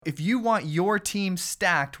If you want your team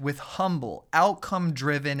stacked with humble,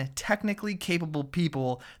 outcome-driven, technically capable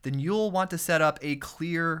people, then you'll want to set up a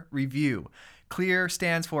CLEAR review. CLEAR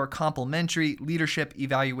stands for Complementary Leadership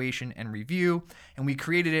Evaluation and Review, and we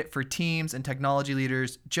created it for teams and technology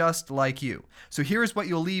leaders just like you. So here's what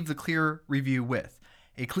you'll leave the CLEAR review with: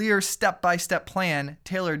 a clear step-by-step plan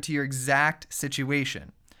tailored to your exact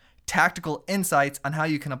situation, tactical insights on how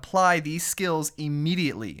you can apply these skills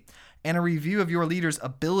immediately, and a review of your leader's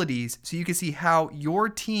abilities so you can see how your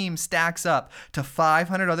team stacks up to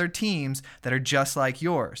 500 other teams that are just like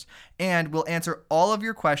yours. And we'll answer all of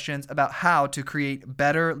your questions about how to create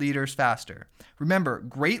better leaders faster. Remember,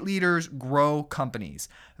 great leaders grow companies.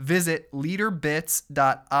 Visit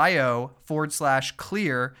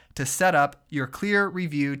leaderbits.io/clear to set up your CLEAR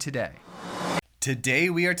review today. Today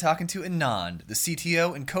we are talking to Anand, the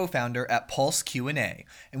CTO and co-founder at Pulse Q&A,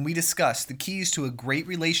 and we discuss the keys to a great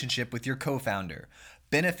relationship with your co-founder,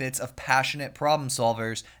 benefits of passionate problem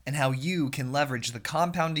solvers, and how you can leverage the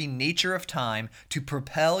compounding nature of time to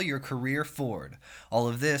propel your career forward. All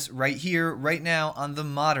of this right here, right now on the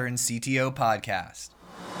Modern CTO Podcast.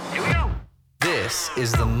 Here we go. This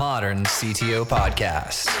is the Modern CTO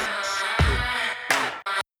Podcast.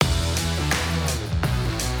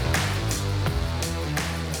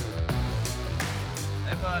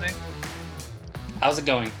 How's it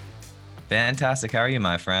going? Fantastic. How are you,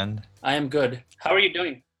 my friend? I am good. How are you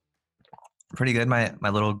doing? Pretty good. My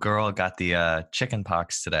little girl got the chicken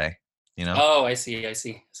pox today, you know? Oh, I see.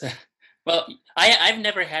 So, well, I've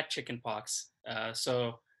never had chicken pox.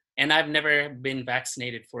 And I've never been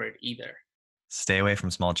vaccinated for it either. Stay away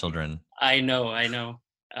from small children. I know. I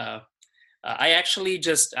actually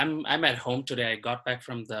I'm at home today. I got back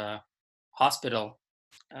from the hospital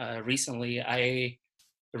recently. I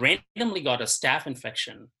randomly got a staph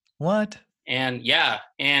infection. What? And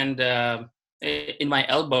in my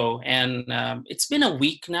elbow, and it's been a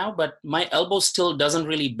week now, but my elbow still doesn't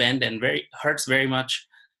really bend and hurts very much.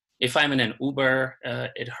 If I'm in an Uber,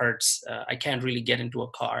 it hurts. I can't really get into a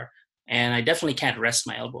car, and I definitely can't rest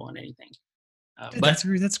my elbow on anything. But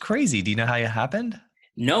that's crazy. Do you know how it happened?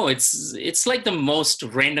 No, it's like the most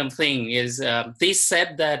random thing. They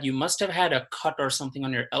said that you must have had a cut or something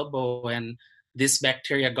on your elbow, and this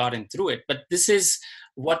bacteria got in through it. But this is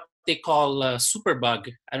what they call superbug.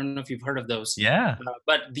 I don't know if you've heard of those. Yeah.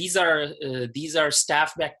 But these are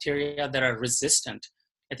staph bacteria that are resistant.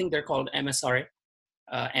 I think they're called MSRA,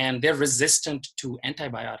 and they're resistant to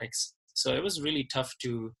antibiotics. So it was really tough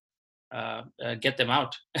to get them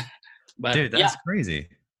out. But dude, that's crazy.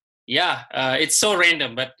 Yeah, it's so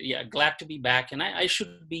random. But yeah, glad to be back, and I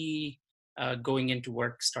should be going into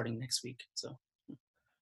work starting next week. So.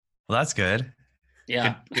 Well, that's good.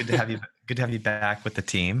 Yeah. Good to have you. Good to have you back with the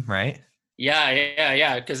team, right?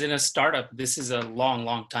 Yeah. Because in a startup, this is a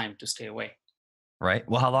long time to stay away. Right.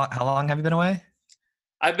 Well, how long have you been away?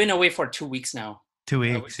 I've been away for 2 weeks now. 2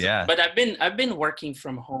 weeks, yeah. But I've been working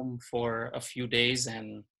from home for a few days,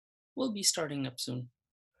 and we'll be starting up soon.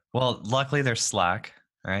 Well, luckily there's Slack,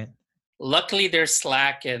 right? Luckily there's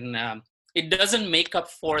Slack, and it doesn't make up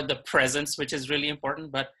for the presence, which is really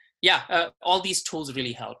important. But yeah, all these tools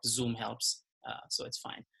really help. Zoom helps, so it's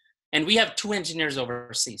fine. And we have 2 engineers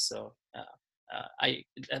overseas, so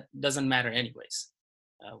that doesn't matter anyways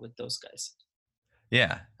with those guys.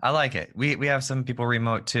 Yeah, I like it. We have some people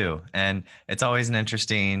remote too, and it's always an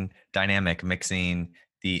interesting dynamic mixing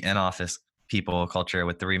the in-office people culture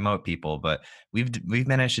with the remote people. But we've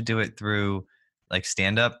managed to do it through like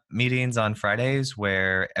stand-up meetings on Fridays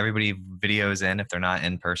where everybody videos in if they're not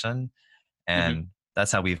in person, and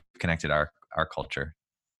that's how we've connected our culture.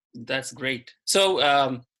 That's great. So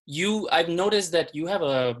I've noticed that you have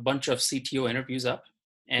a bunch of CTO interviews up,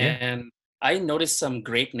 and I noticed some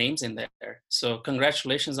great names in there. So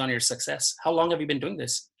congratulations on your success. How long have you been doing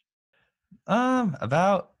this?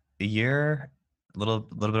 About a year, a little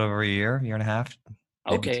bit over a year and a half,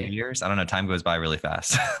 maybe 2 years. I don't know. Time goes by really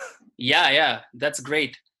fast. Yeah, that's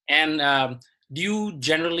great. And do you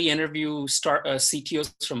generally interview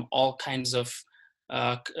CTOs from all kinds of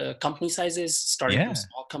company sizes, starting from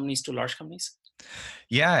small companies to large companies?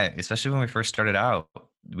 Yeah, especially when we first started out,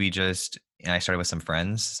 I started with some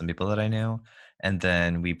friends, some people that I knew, and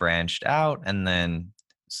then we branched out, and then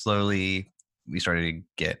slowly we started to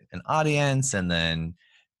get an audience, and then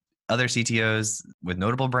other CTOs with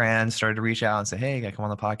notable brands started to reach out and say, "Hey, can I come on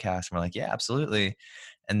the podcast?" And we're like, "Yeah, absolutely."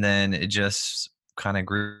 And then it just kind of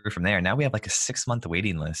grew from there. Now we have like a 6-month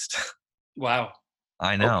waiting list. Wow.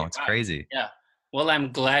 I know. It's crazy. Yeah. Well,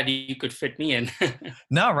 I'm glad you could fit me in.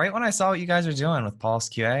 No, right when I saw what you guys are doing with Pulse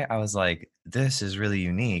QA, I was like, this is really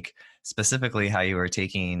unique. Specifically how you were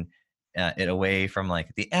taking it away from like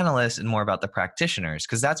the analysts and more about the practitioners,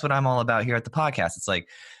 because that's what I'm all about here at the podcast. It's like,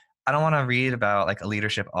 I don't want to read about like a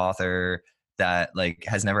leadership author that like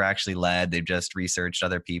has never actually led. They've just researched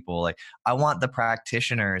other people. Like, I want the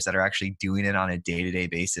practitioners that are actually doing it on a day-to-day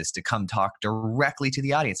basis to come talk directly to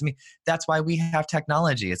the audience. I mean, that's why we have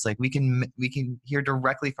technology. It's like we can hear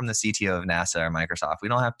directly from the CTO of NASA or Microsoft. We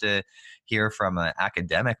don't have to hear from an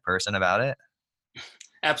academic person about it.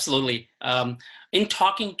 Absolutely. In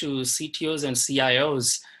talking to CTOs and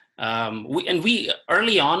CIOs, we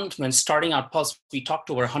early on when starting out Pulse, we talked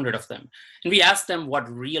to over 100 of them, and we asked them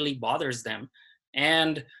what really bothers them.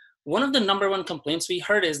 And one of the number one complaints we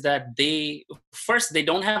heard is that they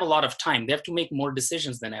don't have a lot of time. They have to make more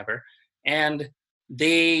decisions than ever, and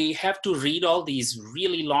they have to read all these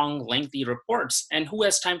really long, lengthy reports. And who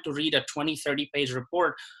has time to read a 20, 30-page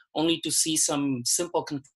report only to see some simple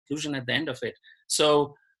conclusion at the end of it?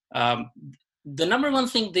 So the number one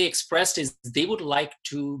thing they expressed is they would like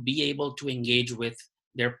to be able to engage with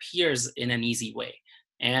their peers in an easy way.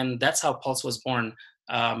 And that's how Pulse was born.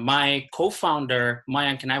 My co-founder,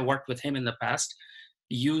 Mayank, and I worked with him in the past,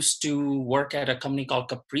 used to work at a company called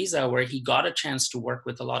Capriza, where he got a chance to work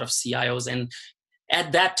with a lot of CIOs. And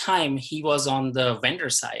at that time, he was on the vendor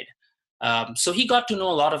side. So he got to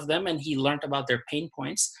know a lot of them, and he learned about their pain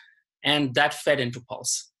points, and that fed into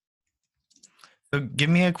Pulse. So give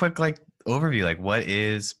me a quick overview. Like, what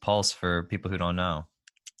is Pulse for people who don't know?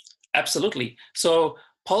 Absolutely. So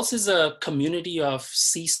Pulse is a community of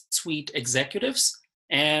C-suite executives,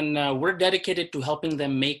 and we're dedicated to helping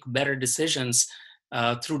them make better decisions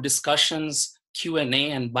through discussions,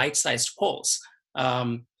 Q&A, and bite-sized polls.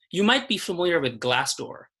 You might be familiar with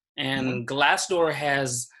Glassdoor, and Glassdoor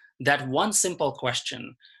has that one simple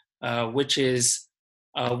question, which is,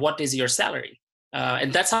 what is your salary?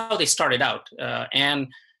 And that's how they started out. And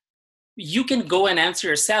you can go and answer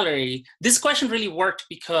your salary. This question really worked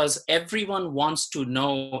because everyone wants to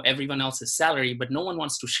know everyone else's salary, but no one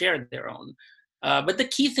wants to share their own. But the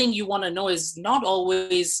key thing you want to know is not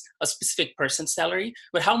always a specific person's salary,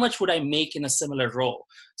 but how much would I make in a similar role?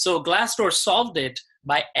 So Glassdoor solved it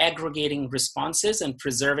by aggregating responses and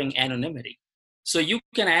preserving anonymity. So you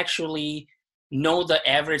can actually know the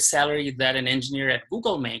average salary that an engineer at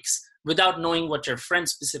Google makes without knowing what your friend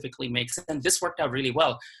specifically makes. And this worked out really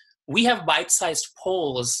well. We have bite-sized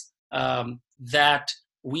polls that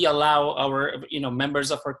we allow our members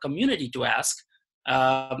of our community to ask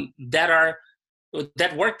that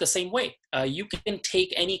work the same way. You can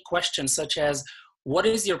take any question such as, what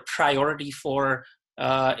is your priority for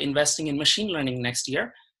investing in machine learning next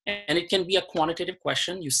year? And it can be a quantitative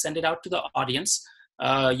question. You send it out to the audience,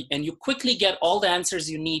 and you quickly get all the answers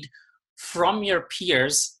you need from your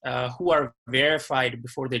peers who are verified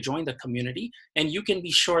before they join the community, and you can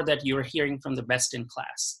be sure that you're hearing from the best in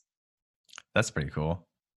class. That's pretty cool.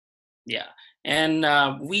 Yeah, and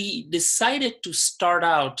we decided to start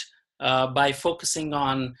out by focusing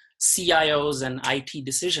on CIOs and IT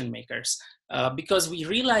decision makers because we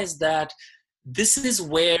realized that this is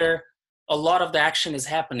where a lot of the action is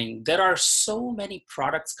happening. There are so many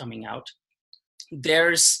products coming out.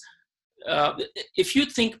 If you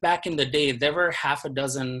think back in the day, there were half a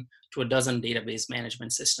dozen to a dozen database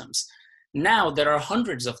management systems. Now there are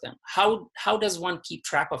hundreds of them. How does one keep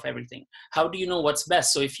track of everything? How do you know what's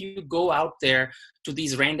best? So if you go out there to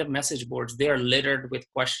these random message boards, they are littered with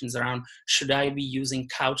questions around, should I be using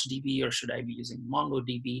CouchDB, or should I be using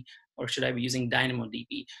MongoDB, or should I be using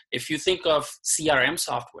DynamoDB? If you think of CRM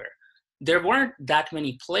software, there weren't that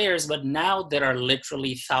many players, but now there are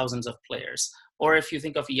literally thousands of players. Or if you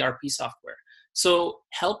think of ERP software. So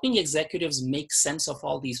helping executives make sense of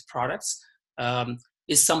all these products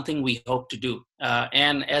is something we hope to do.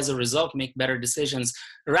 And as a result, make better decisions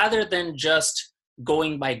rather than just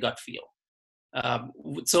going by gut feel.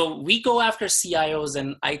 So we go after CIOs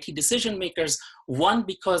and IT decision makers, one,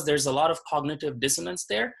 because there's a lot of cognitive dissonance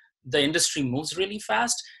there. The industry moves really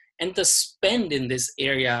fast, and the spend in this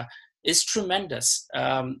area is tremendous.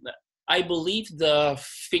 I believe the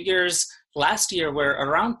figures last year were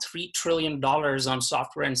around $3 trillion on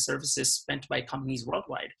software and services spent by companies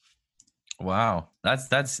worldwide. Wow,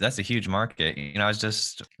 that's a huge market. I was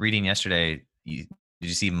just reading yesterday. Did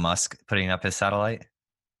you see Musk putting up his satellite?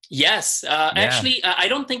 Yes, actually, I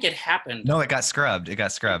don't think it happened. No, it got scrubbed. It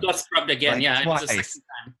got scrubbed again. Like yeah, twice. It was the second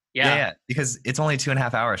time. Yeah, because it's only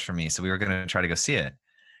 2.5 hours for me, so we were going to try to go see it.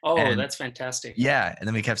 Oh, that's fantastic. Yeah, and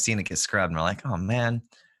then we kept seeing it get scrubbed, and we're like, oh man.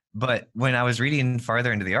 But when I was reading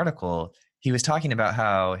farther into the article, he was talking about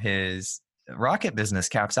how his rocket business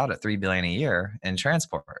caps out at $3 billion a year in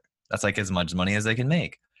transport. That's like as much money as they can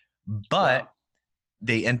make. But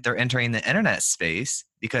they're entering the internet space,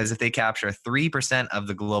 because if they capture 3% of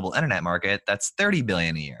the global internet market, that's 30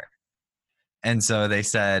 billion a year. And so they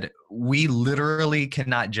said, we literally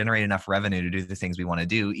cannot generate enough revenue to do the things we want to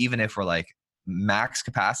do, even if we're like max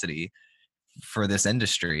capacity for this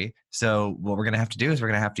industry. So what we're going to have to do is we're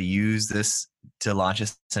going to have to use this to launch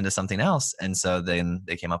us into something else. And so then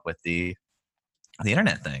they came up with the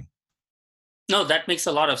internet thing. No, that makes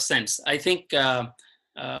a lot of sense. I think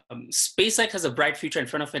SpaceX has a bright future in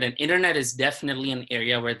front of it, and internet is definitely an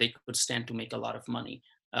area where they could stand to make a lot of money.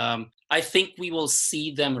 I think we will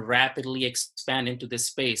see them rapidly expand into this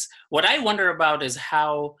space. What I wonder about is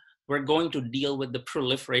how we're going to deal with the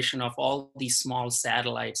proliferation of all these small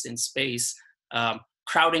satellites in space,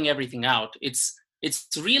 crowding everything out. It's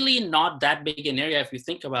really not that big an area if you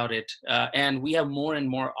think about it, and we have more and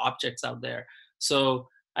more objects out there. So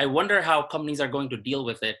I wonder how companies are going to deal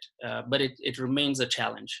with it, but it remains a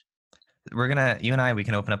challenge. You and I, we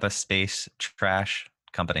can open up a space trash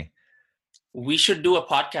company. We should do a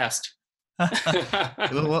podcast.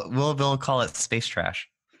 We'll call it Space Trash.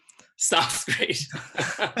 Sounds great.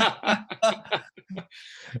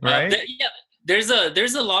 Right? There's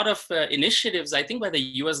a lot of initiatives, I think, by the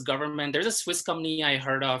U.S. government. There's a Swiss company I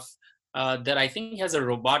heard of that I think has a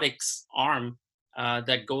robotics arm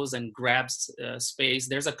that goes and grabs space.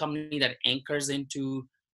 There's a company that anchors into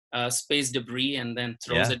space debris and then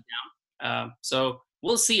throws it down. So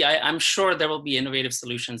we'll see. I'm sure there will be innovative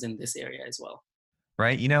solutions in this area as well.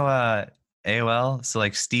 Right. You know, AOL. So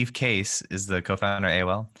like Steve Case is the co-founder of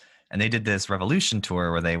AOL, and they did this revolution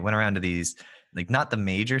tour where they went around to these, like not the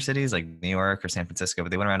major cities like New York or San Francisco, but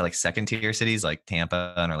they went around to like second tier cities like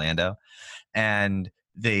Tampa and Orlando. And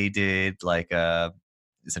they did like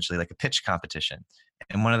essentially like a pitch competition.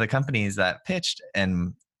 And one of the companies that pitched,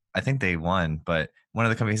 and I think they won, but one of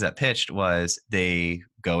the companies that pitched was they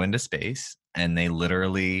go into space and they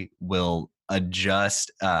literally will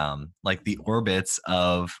adjust like the orbits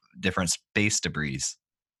of different space debris.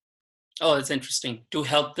 Oh, that's interesting. To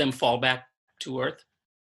help them fall back to Earth?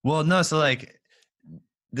 Well, no. So like,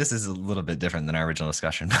 this is a little bit different than our original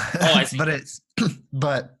discussion. Oh, I see.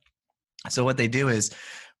 but so what they do is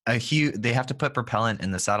they have to put propellant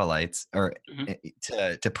in the satellites or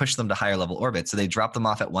to push them to higher level orbit. So they drop them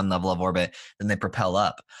off at one level of orbit, then they propel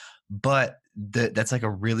up. But that's like a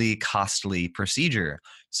really costly procedure.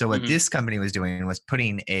 So what this company was doing was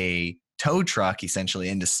putting a tow truck essentially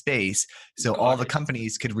into space. So all the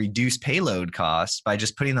companies could reduce payload costs by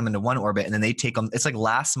just putting them into one orbit, and then they take them. It's like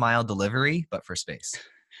last mile delivery, but for space.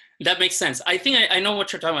 That makes sense. I think I know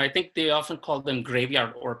what you're talking about. I think they often call them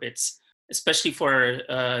graveyard orbits, especially for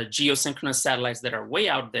geosynchronous satellites that are way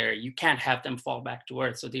out there. You can't have them fall back to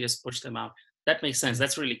Earth, so they just push them out. That makes sense.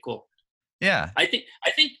 That's really cool. Yeah. I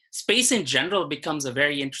think space in general becomes a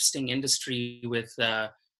very interesting industry with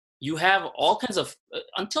you have all kinds of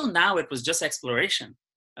until now it was just exploration,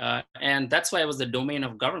 and that's why it was the domain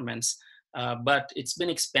of governments. But it's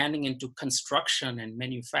been expanding into construction and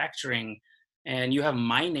manufacturing, and you have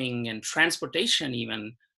mining and transportation,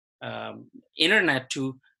 even internet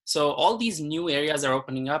too. So all these new areas are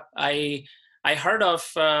opening up. I heard of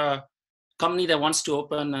a company that wants to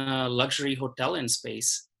open a luxury hotel in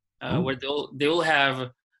space. Where they'll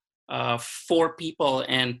have 4 people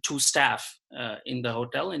and 2 staff in the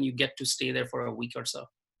hotel, and you get to stay there for a week or so.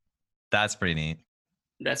 That's pretty neat.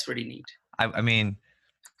 That's pretty neat. I mean,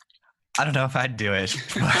 I don't know if I'd do it.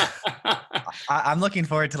 I'm looking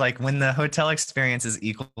forward to like when the hotel experience is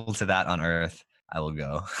equal to that on Earth, I will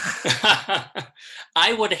go.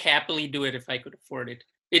 I would happily do it if I could afford it.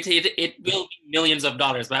 It will be millions of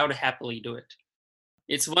dollars, but I would happily do it.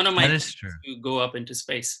 It's one of my dreams to go up into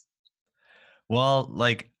space. Well,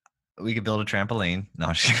 like we could build a trampoline.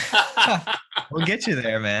 No, we'll get you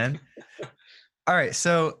there, man. All right,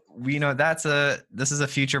 so we know this is a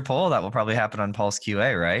future poll that will probably happen on Pulse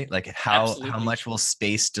QA, right? Like how much will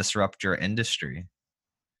space disrupt your industry?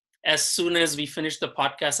 As soon as we finish the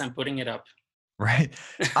podcast, I'm putting it up. Right.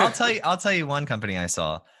 I'll tell you one company I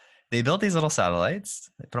saw. They built these little satellites,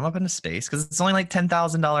 they put them up into space because it's only like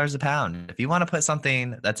 $10,000 a pound. If you want to put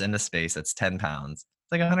something that's into space that's 10 pounds,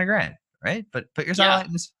 it's like $100,000, right? But put your satellite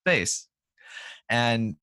into space.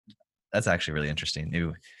 And that's actually really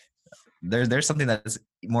interesting. There's something that's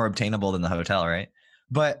more obtainable than the hotel, right?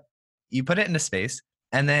 But you put it into space,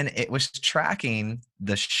 and then it was tracking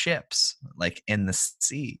the ships like in the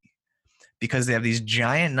sea because they have these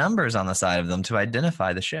giant numbers on the side of them to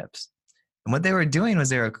identify the ships. And what they were doing was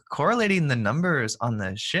they were correlating the numbers on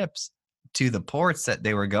the ships to the ports that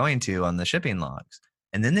they were going to on the shipping logs.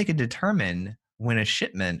 And then they could determine when a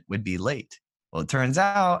shipment would be late. Well, it turns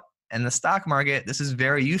out in the stock market, this is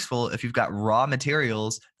very useful if you've got raw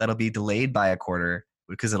materials that'll be delayed by a quarter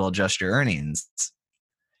because it'll adjust your earnings.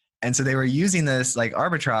 And so they were using this like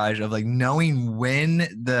arbitrage of like knowing when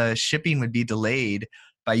the shipping would be delayed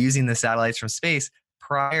by using the satellites from space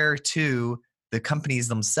prior to the companies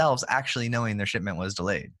themselves actually knowing their shipment was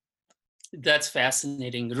delayed. That's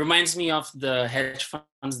fascinating. It reminds me of the hedge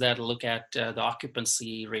funds that look at the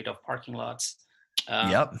occupancy rate of parking lots.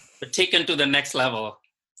 Yep. But taken to the next level.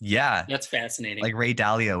 Yeah. That's fascinating. Like Ray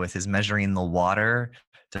Dalio with his measuring the water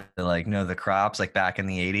to like know the crops, like back in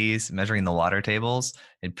the 80s, measuring the water tables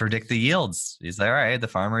and predict the yields. He's like, all right, the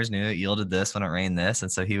farmers knew it yielded this when it rained this. And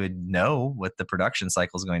so he would know what the production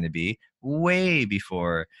cycle is going to be way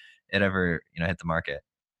before it ever, hit the market.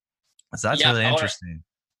 So that's really interesting.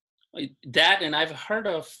 That, and I've heard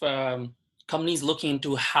of companies looking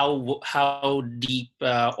into how deep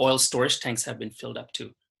oil storage tanks have been filled up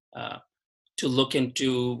to look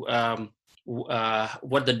into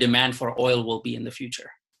what the demand for oil will be in the future.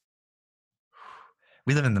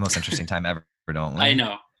 We live in the most interesting time ever, don't we? I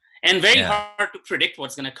know. And very hard to predict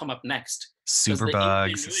what's going to come up next.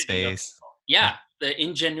 Superbugs, space. The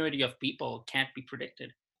ingenuity of people can't be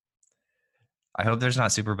predicted. I hope there's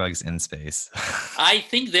not superbugs in space. I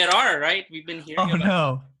think there are, right? We've been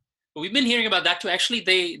hearing We've been hearing about that too. Actually,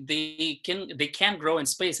 they can grow in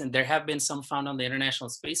space, and there have been some found on the International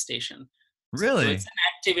Space Station. Really? So it's an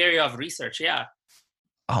active area of research, yeah.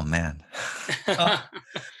 Oh, man.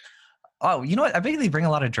 Oh, you know what? I bet they bring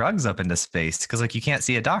a lot of drugs up into space because, like, you can't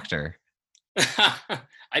see a doctor.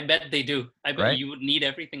 I bet they do. I bet you would need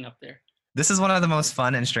everything up there. This is one of the most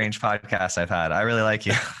fun and strange podcasts I've had. I really like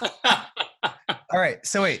you. All right.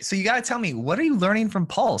 So you got to tell me, what are you learning from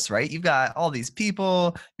Pulse, right? You've got all these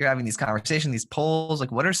people, you're having these conversations, these polls.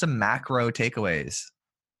 Like, what are some macro takeaways?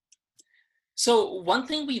 So one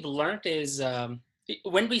thing we've learned is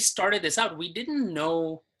when we started this out, we didn't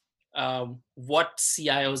know what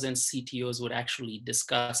CIOs and CTOs would actually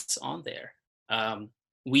discuss on there.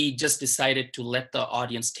 We just decided to let the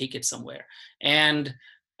audience take it somewhere. And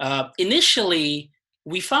initially,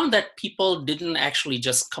 we found that people didn't actually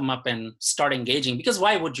just come up and start engaging, because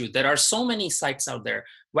why would you? There are so many sites out there.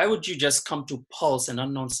 Why would you just come to Pulse, an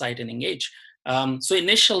unknown site, and engage? So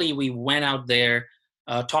initially, we went out there,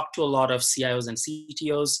 talked to a lot of CIOs and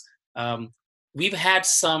CTOs. We've had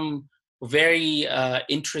some very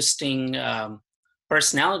interesting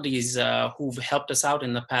personalities who've helped us out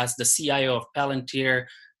in the past. The CIO of Palantir,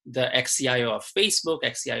 the ex-CIO of Facebook,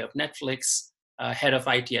 ex-CIO of Netflix, head of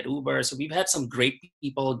IT at Uber. So we've had some great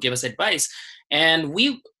people give us advice. And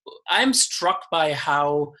I'm struck by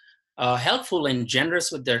how helpful and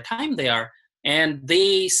generous with their time they are. And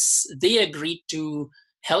they agreed to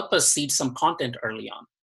help us seed some content early on.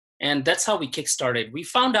 And that's how we kickstarted. We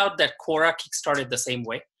found out that Quora kickstarted the same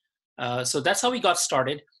way. So that's how we got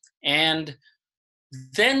started. And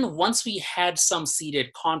then once we had some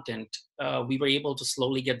seeded content, we were able to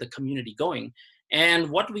slowly get the community going. And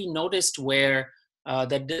what we noticed was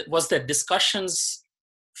that discussions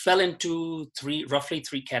fell into roughly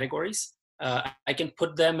three categories. I can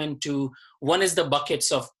put them into, one is the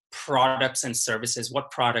buckets of products and services.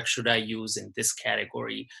 What product should I use in this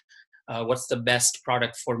category? What's the best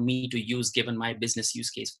product for me to use given my business use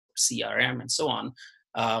case for CRM and so on?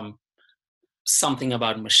 Something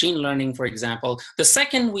about machine learning, for example. The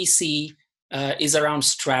second we see is around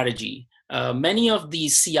strategy. Many of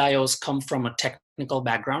these CIOs come from a technical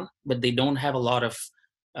background, but they don't have a lot of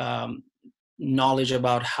knowledge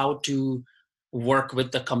about how to work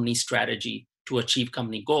with the company strategy to achieve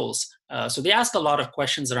company goals. So they ask a lot of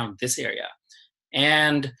questions around this area.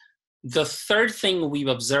 And the third thing we've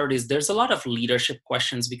observed is there's a lot of leadership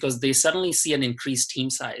questions because they suddenly see an increased team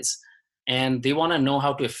size and they want to know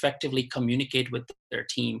how to effectively communicate with their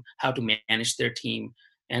team, how to manage their team,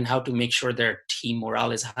 and how to make sure their team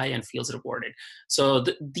morale is high and feels rewarded. So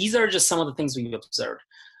these are just some of the things we've observed.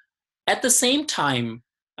 At the same time,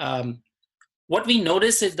 what we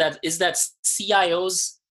notice is that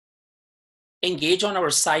CIOs engage on our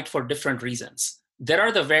site for different reasons. There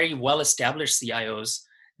are the very well-established CIOs.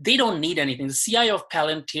 They don't need anything. The CIO of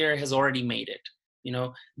Palantir has already made it.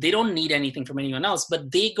 They don't need anything from anyone else,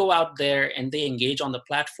 but they go out there and they engage on the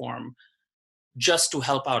platform just to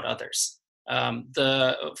help out others.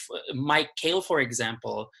 Mike Kale, for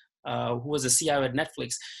example, who was a CIO at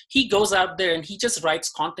Netflix, he goes out there and he just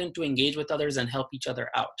writes content to engage with others and help each other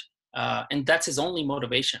out. And that's his only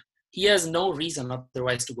motivation. He has no reason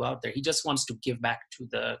otherwise to go out there. He just wants to give back to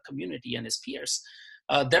the community and his peers.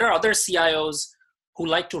 There are other CIOs who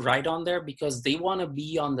like to write on there because they want to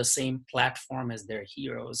be on the same platform as their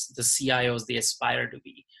heroes, the CIOs they aspire to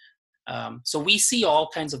be. So we see all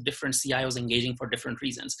kinds of different CIOs engaging for different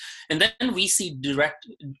reasons. And then we see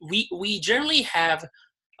we generally have,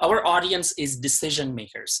 our audience is decision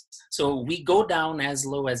makers. So we go down as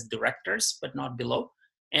low as directors, but not below.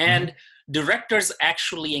 And directors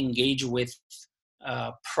actually engage with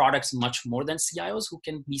products much more than CIOs, who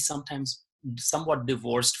can be sometimes somewhat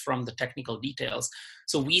divorced from the technical details.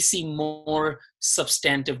 So we see more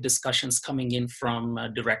substantive discussions coming in from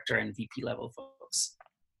director and VP level folks.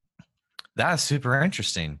 That's super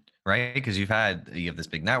interesting, right? Because you have this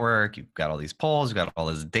big network, you've got all these polls, you've got all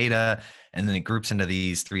this data, and then it groups into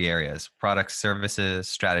these three areas: products, services,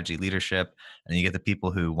 strategy, leadership. And then you get the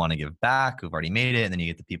people who want to give back, who've already made it, and then you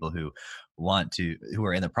get the people who who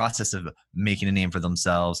are in the process of making a name for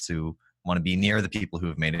themselves, who want to be near the people who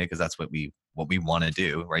have made it, because that's what we want to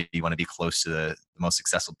do, right? You want to be close to the most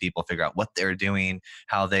successful people, figure out what they're doing,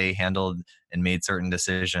 how they handled and made certain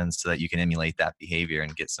decisions, so that you can emulate that behavior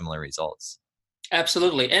and get similar results.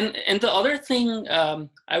 Absolutely. And the other thing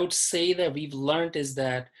I would say that we've learned is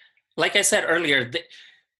that, like I said earlier, the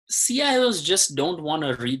CIOs just don't want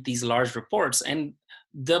to read these large reports. And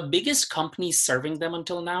the biggest company serving them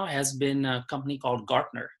until now has been a company called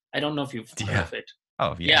Gartner. I don't know if you've heard of it.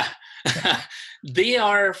 Oh, yeah.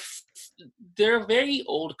 They're a very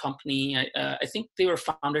old company. I think they were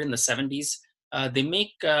founded in the 70s. They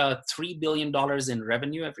make $3 billion in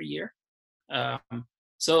revenue every year.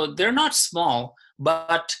 So they're not small,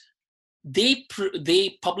 but they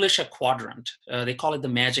publish a quadrant. They call it the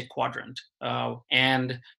Magic Quadrant.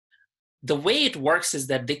 And the way it works is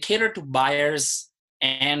that they cater to buyers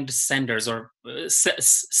and senders, or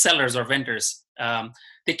sellers or vendors.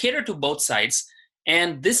 They cater to both sides.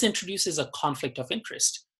 And this introduces a conflict of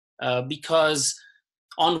interest because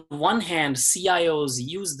on one hand, CIOs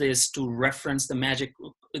use this to reference the Magic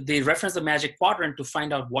Quadrant to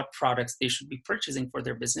find out what products they should be purchasing for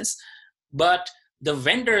their business. But the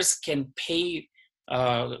vendors can pay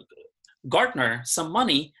Gartner some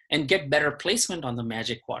money and get better placement on the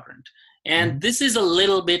Magic Quadrant. And this is a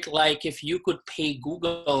little bit like if you could pay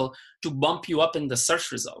Google to bump you up in the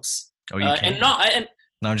search results. Oh, you can?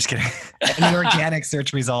 No, I'm just kidding. And the organic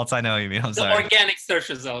search results, I know what you mean. I'm sorry. The organic search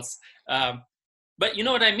results. But you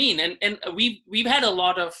know what I mean? And we've had a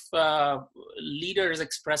lot of leaders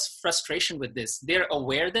express frustration with this. They're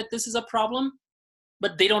aware that this is a problem,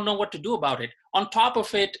 but they don't know what to do about it. On top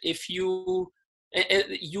of it, if you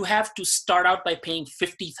have to start out by paying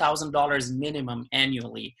 $50,000 minimum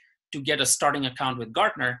annually to get a starting account with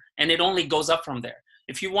Gartner, and it only goes up from there.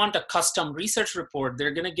 If you want a custom research report,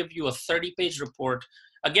 they're going to give you a 30-page report,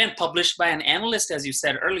 again, published by an analyst, as you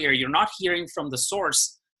said earlier. You're not hearing from the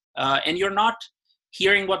source, and you're not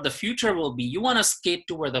hearing what the future will be. You want to skate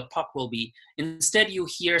to where the puck will be. Instead, you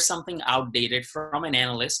hear something outdated from an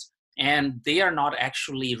analyst, and they are not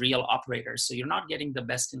actually real operators. So you're not getting the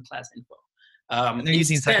best-in-class info. And they're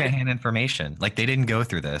using secondhand information. Like, they didn't go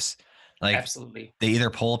through this. Like, absolutely. They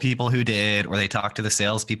either poll people who did, or they talk to the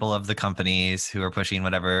salespeople of the companies who are pushing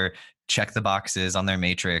whatever, check the boxes on their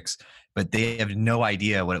matrix, but they have no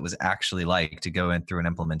idea what it was actually like to go in through an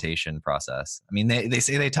implementation process. I mean, they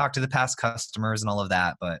say they talk to the past customers and all of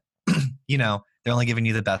that, but they're only giving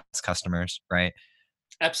you the best customers, right?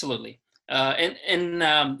 Absolutely. What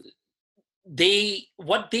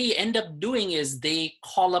they end up doing is they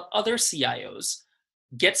call up other CIOs,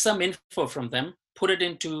 get some info from them, put it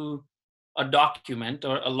into a document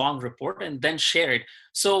or a long report, and then share it.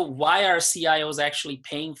 So why are CIOs actually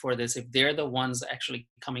paying for this if they're the ones actually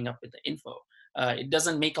coming up with the info? It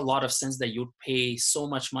doesn't make a lot of sense that you'd pay so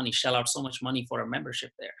much money, shell out so much money for a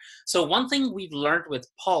membership there. So one thing we've learned with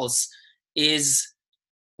Pulse is,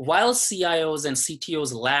 while CIOs and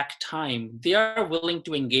CTOs lack time, they are willing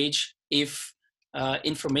to engage if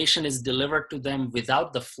information is delivered to them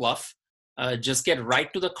without the fluff. Just get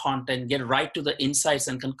right to the content, get right to the insights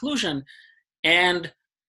and conclusion, and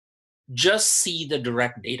just see the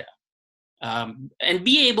direct data and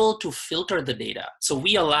be able to filter the data. So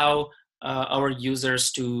we allow our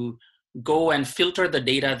users to go and filter the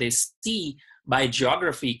data they see by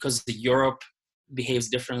geography, because Europe behaves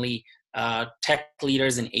differently. Tech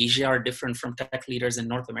leaders in Asia are different from tech leaders in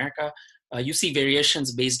North America. You see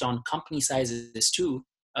variations based on company sizes too.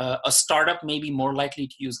 A startup may be more likely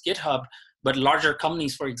to use GitHub, but larger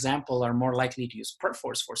companies, for example, are more likely to use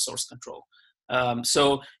Perforce for source control.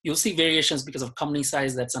 So you'll see variations because of company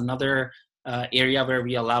size. That's another area where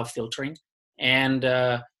we allow filtering. And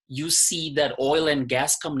you see that oil and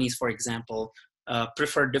gas companies, for example,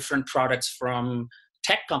 prefer different products from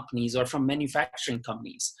tech companies or from manufacturing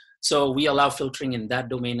companies. So we allow filtering in that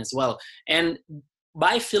domain as well. And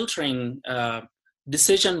by filtering,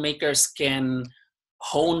 decision makers can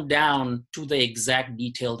hone down to the exact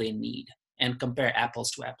detail they need and compare apples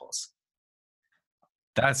to apples.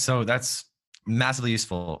 That's massively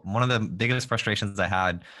useful. One of the biggest frustrations I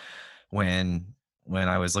had when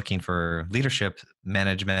I was looking for leadership,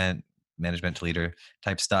 management to leader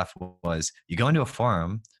type stuff was you go into a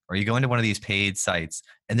forum or you go into one of these paid sites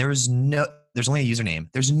and there's only a username.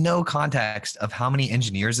 There's no context of how many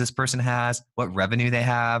engineers this person has, what revenue they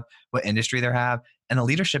have, what industry they have. And the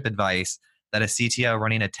leadership advice that a CTO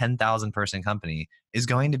running a 10,000 person company is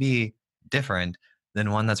going to be different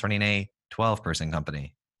than one that's running a 12 person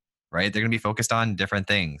company, right? They're going to be focused on different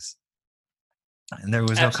things. And there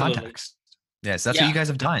was Absolutely. no context. Yes, that's what you guys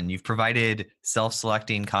have done. You've provided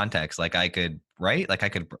self-selecting context. Like I could, right? Like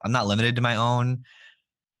I'm not limited to my own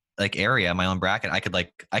like area, my own bracket. I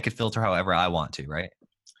could filter however I want to, right?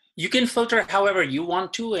 You can filter however you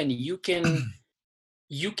want to, and you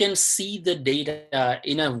can see the data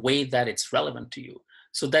in a way that it's relevant to you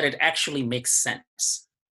so that it actually makes sense.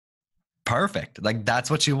 Perfect. Like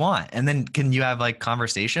that's what you want. And then can you have like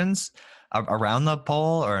conversations around the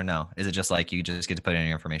poll or no? Is it just like you just get to put in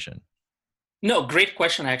your information? No, great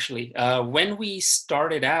question, actually. When we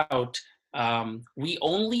started out, we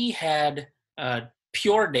only had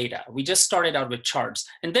pure data. We just started out with charts.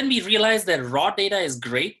 And then we realized that raw data is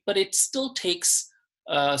great, but it still takes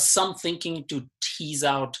some thinking to tease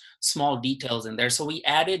out small details in there. So we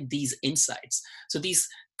added these insights. So these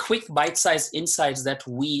quick bite-sized insights that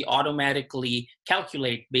we automatically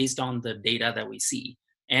calculate based on the data that we see.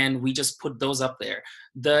 And we just put those up there.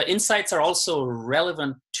 The insights are also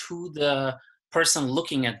relevant to the person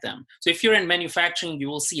looking at them. So if you're in manufacturing, you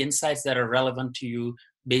will see insights that are relevant to you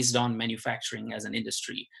based on manufacturing as an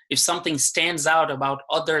industry. If something stands out about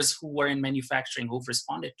others who were in manufacturing who've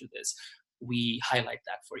responded to this, we highlight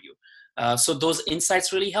that for you. So those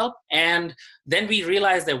insights really help. And then we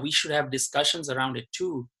realized that we should have discussions around it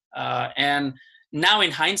too. And now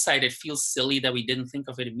in hindsight, it feels silly that we didn't think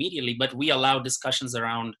of it immediately, but we allow discussions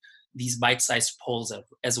around these bite-sized polls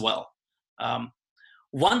as well.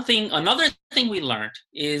 Another thing we learned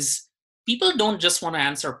is people don't just want to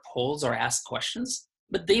answer polls or ask questions,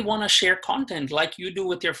 but they want to share content like you do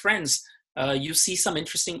with your friends. You see some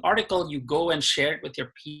interesting article, you go and share it with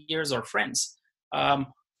your peers or friends.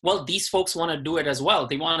 Well, these folks want to do it as well.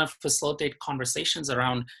 They want to facilitate conversations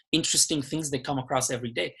around interesting things they come across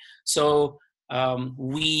every day. So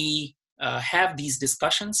we have these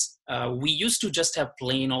discussions. We used to just have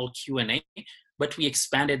plain old Q&A, but we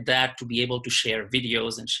expanded that to be able to share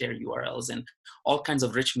videos and share URLs and all kinds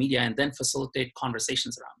of rich media and then facilitate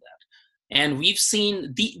conversations around that. And we've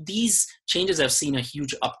seen these changes have seen a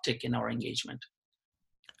huge uptick in our engagement.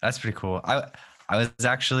 That's pretty cool. I was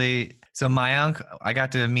actually, so Mayank, I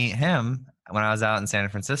got to meet him when I was out in San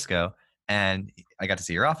Francisco and I got to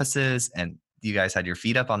see your offices and you guys had your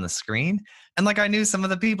feet up on the screen. And like, I knew some of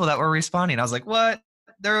the people that were responding. I was like, what?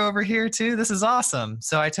 They're over here too. This is awesome.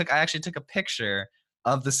 So I actually took a picture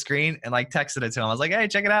of the screen and like texted it to him. I was like, hey,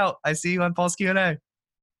 check it out. I see you on Pulse Q&A.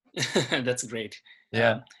 That's great.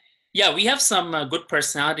 Yeah. Yeah, we have some good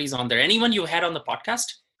personalities on there. Anyone you had on the podcast?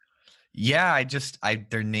 Yeah,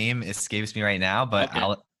 their name escapes me right now, but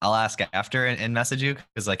okay. I'll ask after and message you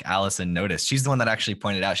because like Allison noticed. She's the one that actually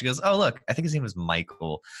pointed out. She goes, oh, look, I think his name was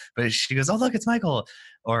Michael. But she goes, oh, look, it's Michael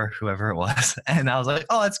or whoever it was. And I was like,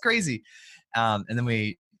 oh, that's crazy. And then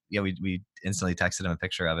we instantly texted him a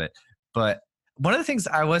picture of it. But one of the things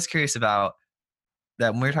I was curious about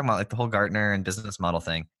that when we were talking about like the whole Gartner and business model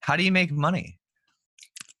thing, how do you make money?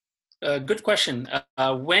 Good question.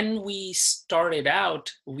 When we started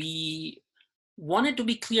out, we wanted to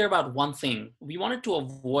be clear about one thing. We wanted to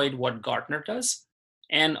avoid what Gartner does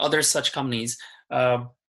and other such companies,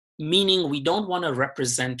 meaning we don't want to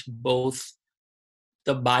represent both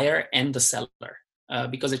the buyer and the seller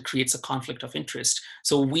because it creates a conflict of interest.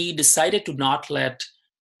 So we decided to not let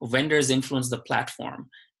vendors influence the platform.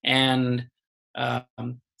 And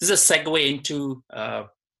this is a segue into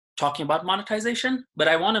talking about monetization, but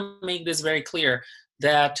I want to make this very clear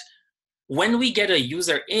that when we get a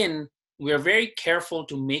user in, we're very careful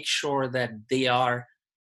to make sure that they are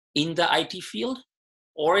in the IT field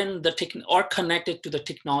or or connected to the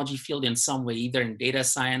technology field in some way, either in data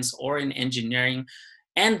science or in engineering,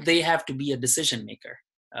 and they have to be a decision maker.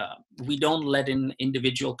 We don't let in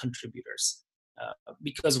individual contributors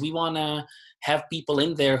because we want to have people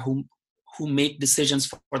in there who make decisions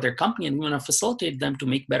for their company, and we want to facilitate them to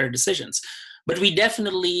make better decisions. But we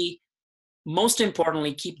definitely, most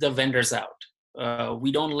importantly, keep the vendors out.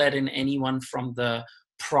 We don't let in anyone from the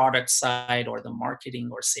product side or the marketing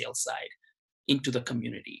or sales side into the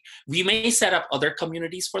community. We may set up other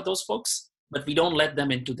communities for those folks, but we don't let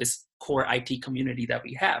them into this core IT community that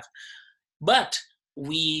we have. But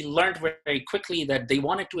we learned very quickly that they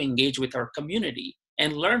wanted to engage with our community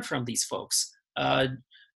and learn from these folks.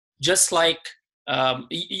 Just like,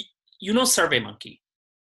 you know SurveyMonkey.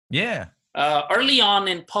 Yeah. Early on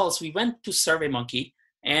in Pulse, we went to SurveyMonkey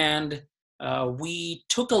and we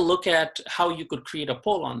took a look at how you could create a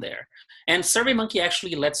poll on there. And SurveyMonkey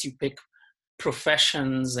actually lets you pick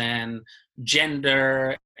professions and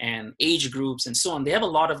gender and age groups and so on. They have a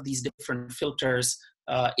lot of these different filters,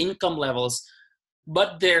 income levels,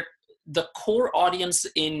 but the core audience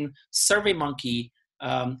in SurveyMonkey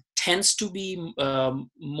tends to be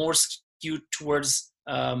more skewed towards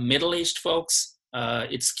middle-aged folks.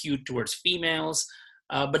 It's skewed towards females,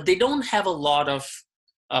 but they don't have a lot of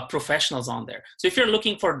professionals on there. So if you're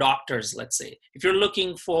looking for doctors, let's say, if you're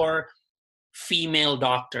looking for female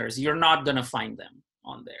doctors, you're not going to find them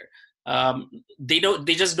on there.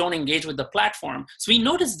 They just don't engage with the platform. So we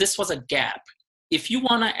noticed this was a gap. If you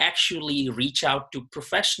want to actually reach out to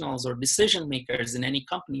professionals or decision makers in any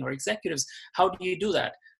company or executives, how do you do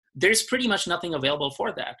that? There's pretty much nothing available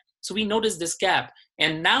for that. So we noticed this gap.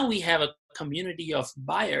 And now we have a community of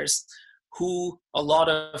buyers who a lot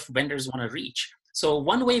of vendors want to reach. So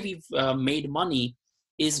one way we've made money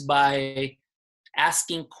is by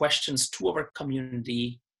asking questions to our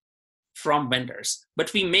community from vendors,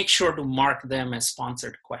 but we make sure to mark them as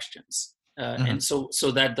sponsored questions. And so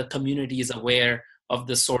that the community is aware of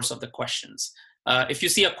the source of the questions. If you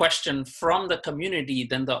see a question from the community,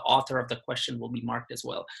 then the author of the question will be marked as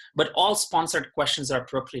well. But all sponsored questions are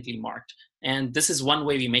appropriately marked. And this is one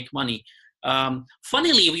way we make money.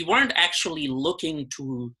 Funnily, we weren't actually looking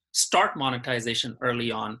to start monetization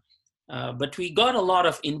early on, but we got a lot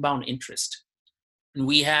of inbound interest. And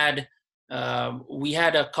we had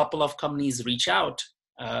a couple of companies reach out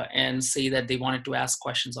and say that they wanted to ask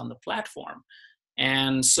questions on the platform.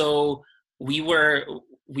 And so we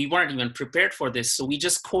weren't even prepared for this. So we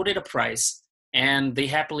just quoted a price and they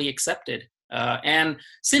happily accepted. And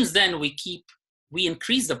since then we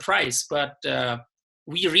increased the price, but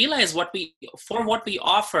we realize what we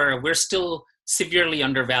offer, we're still severely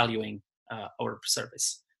undervaluing our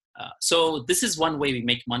service. So this is one way we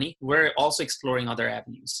make money. We're also exploring other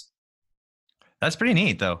avenues. That's pretty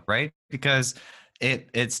neat though, right? Because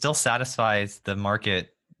it still satisfies the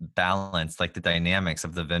market balance, like the dynamics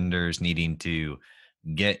of the vendors needing to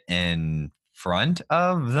get in front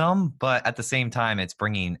of them, but at the same time, it's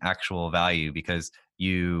bringing actual value because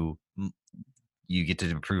you get to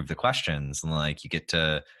improve the questions and like you get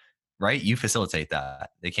to, right? You facilitate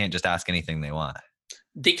that. They can't just ask anything they want.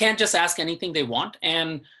 They can't just ask anything they want.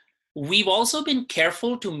 And we've also been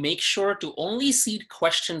careful to make sure to only seed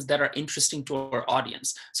questions that are interesting to our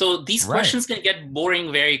audience. So these questions can get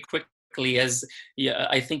boring very quickly, as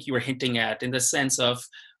I think you were hinting at, in the sense of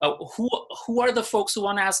who are the folks who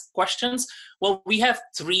want to ask questions? Well, we have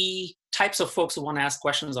 3 types of folks who want to ask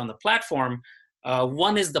questions on the platform.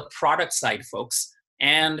 One is the product side folks.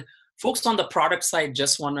 And folks on the product side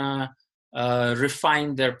just want to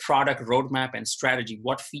refine their product roadmap and strategy.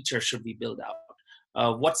 What features should we build out?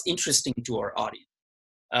 What's interesting to our audience.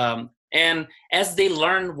 And as they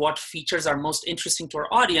learn what features are most interesting to our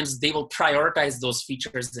audience, they will prioritize those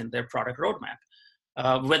features in their product roadmap.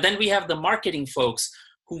 But then we have the marketing folks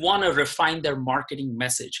who want to refine their marketing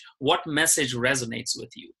message. What message resonates with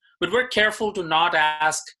you? But we're careful to not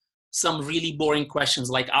ask some really boring questions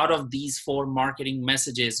like, out of these 4 marketing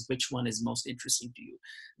messages, which one is most interesting to you?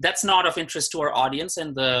 That's not of interest to our audience,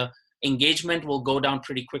 and the engagement will go down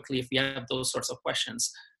pretty quickly if we have those sorts of questions.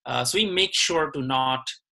 So we make sure to not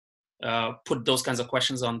put those kinds of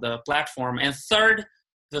questions on the platform. And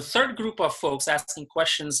the third group of folks asking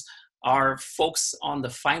questions are folks on the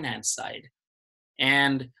finance side.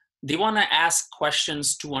 And they want to ask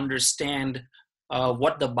questions to understand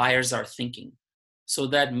what the buyers are thinking, so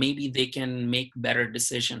that maybe they can make better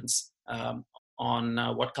decisions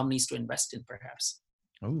on what companies to invest in, perhaps.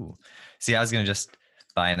 Ooh, see, I was going to just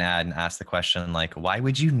buy an ad and ask the question, like, why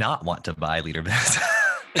would you not want to buy LeaderBiz?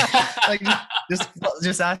 Like,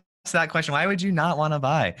 just ask that question. Why would you not want to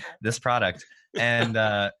buy this product? And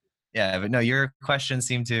yeah, but no, your questions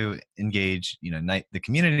seem to engage, the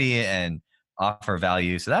community and offer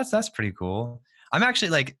value. So that's pretty cool. I'm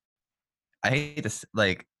actually like, I hate to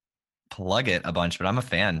like plug it a bunch, but I'm a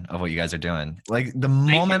fan of what you guys are doing. Like the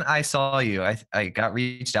moment I saw you, I got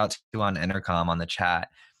reached out to on Intercom on the chat,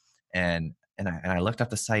 and I looked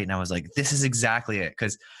up the site and I was like, this is exactly it.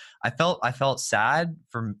 Cause I felt sad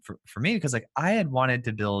for me, because like I had wanted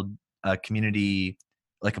to build a community,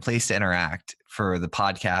 like a place to interact for the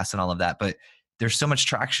podcast and all of that, but there's so much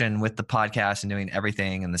traction with the podcast and doing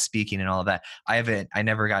everything and the speaking and all of that. I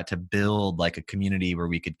never got to build like a community where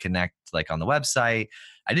we could connect like on the website.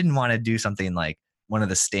 I didn't want to do something like one of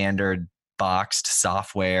the standard boxed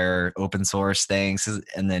software, open source things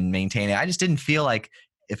and then maintain it. I just didn't feel like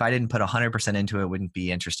if I didn't put 100% into it, it wouldn't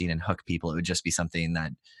be interesting and hook people. It would just be something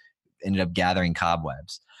that ended up gathering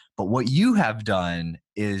cobwebs. But what you have done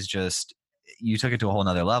is just, you took it to a whole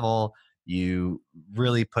nother level. You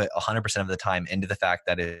really put 100% of the time into the fact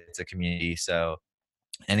that it's a community. So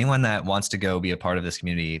anyone that wants to go be a part of this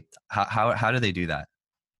community, how do they do that?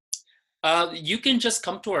 You can just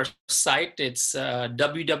come to our site. It's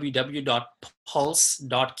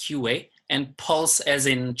www.pulse.qa, and pulse as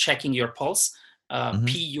in checking your pulse,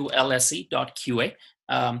 PULSE.qa.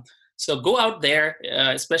 So go out there,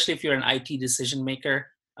 especially if you're an IT decision maker.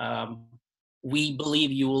 We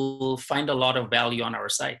believe you will find a lot of value on our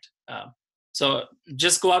site. So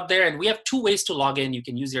just go out there, and we have 2 ways to log in. You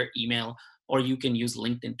can use your email or you can use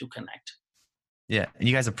LinkedIn to connect. Yeah. And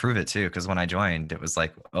you guys approve it too. Cause when I joined, it was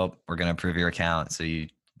like, oh, we're going to approve your account. So you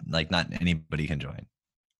like, not anybody can join.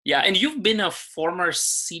 Yeah. And you've been a former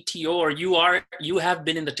CTO, or you have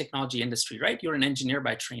been in the technology industry, right? You're an engineer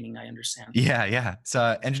by training, I understand. Yeah. Yeah.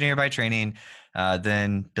 So engineer by training,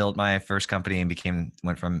 then built my first company and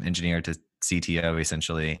went from engineer to CTO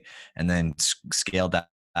essentially, and then scaled that,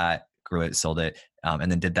 grew it, sold it.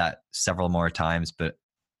 And then did that several more times, but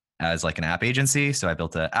as like an app agency. So I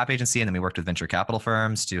built an app agency, and then we worked with venture capital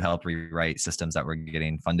firms to help rewrite systems that were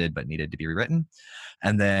getting funded but needed to be rewritten.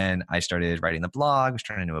 And then I started writing the blog, which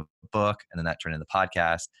turned into a book, and then that turned into the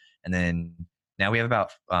podcast. And then now we have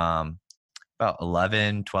about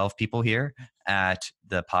 11, 12 people here at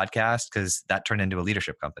the podcast, because that turned into a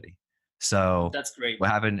leadership company. So that's great.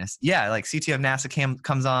 What happened is, like CTO of NASA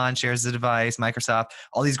comes on, shares the advice, Microsoft,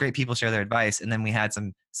 all these great people share their advice. And then we had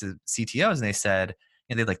some CTOs, and they said,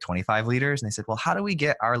 they had like 25 leaders. And they said, well, how do we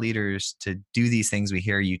get our leaders to do these things we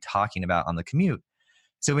hear you talking about on the commute?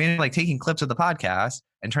 So we ended up like taking clips of the podcast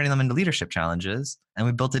and turning them into leadership challenges. And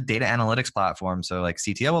we built a data analytics platform. So like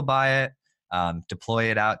CTO will buy it,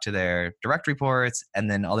 deploy it out to their direct reports.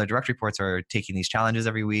 And then all their direct reports are taking these challenges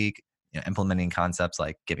every week, implementing concepts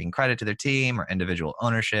like giving credit to their team or individual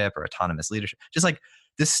ownership or autonomous leadership, just like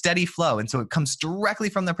this steady flow. And so it comes directly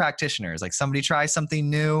from the practitioners. Like somebody tries something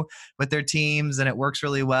new with their teams and it works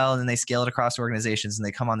really well, and then they scale it across organizations, and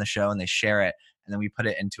they come on the show and they share it. And then we put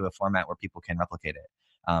it into a format where people can replicate it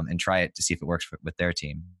and try it to see if it works with their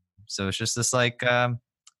team. So it's just this like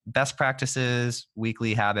best practices,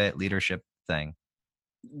 weekly habit leadership thing.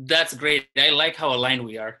 That's great. I like how aligned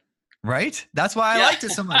we are. Right? That's why I liked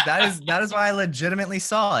it so much. That is why I legitimately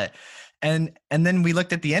saw it. And then we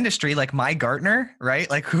looked at the industry, like MyGartner, right?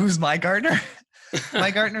 Like who's MyGartner?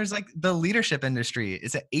 MyGartner is like the leadership industry.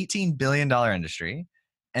 It's an $18 billion industry.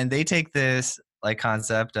 And they take this like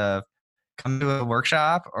concept of come to a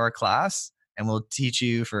workshop or a class, and we'll teach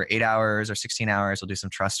you for 8 hours or 16 hours. We'll do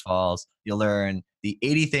some trust falls. You'll learn the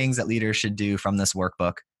 80 things that leaders should do from this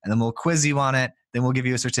workbook. And then we'll quiz you on it. Then we'll give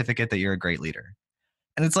you a certificate that you're a great leader.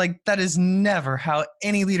 And it's like, that is never how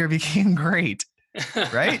any leader became great.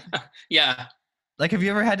 Right? Yeah. Like, have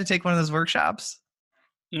you ever had to take one of those workshops?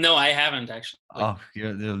 No, I haven't actually. Oh,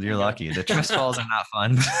 you're lucky. The trust falls are not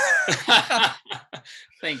fun.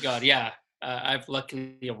 Thank God. Yeah. I've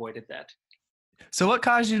luckily avoided that. So what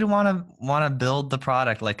caused you to want to build the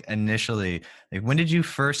product? Like initially, like when did you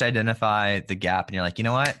first identify the gap and you're like, you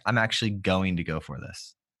know what, I'm actually going to go for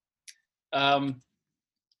this? I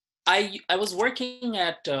was working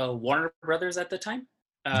at Warner Brothers at the time.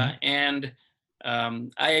 And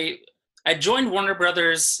I joined Warner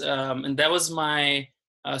Brothers, and that was my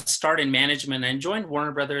start in management. I joined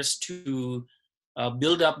Warner Brothers to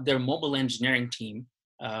build up their mobile engineering team.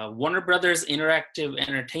 Warner Brothers Interactive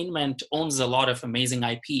Entertainment owns a lot of amazing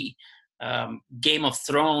IP. Game of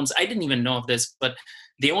Thrones, I didn't even know of this, but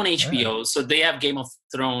they own HBO, yeah. So they have Game of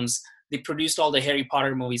Thrones. They produced all the Harry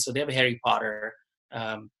Potter movies, so they have Harry Potter.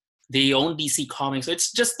 They own DC Comics. So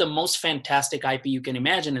it's just the most fantastic IP you can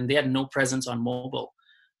imagine, and they had no presence on mobile.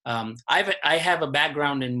 I have a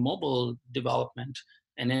background in mobile development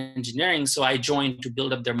and engineering, so I joined to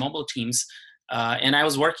build up their mobile teams. And I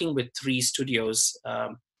was working with 3 studios.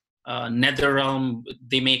 NetherRealm,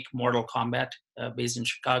 they make Mortal Kombat based in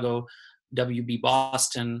Chicago, WB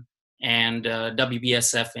Boston, and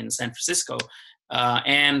WBSF in San Francisco.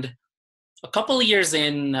 And a couple of years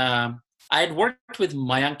in, I had worked with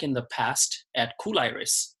Mayank in the past at Cool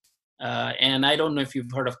Iris. And I don't know if you've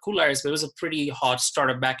heard of Cool Iris, but it was a pretty hot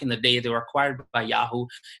startup back in the day. They were acquired by Yahoo.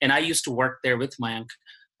 And I used to work there with Mayank.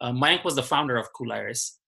 Mayank was the founder of Cool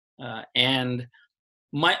Iris. And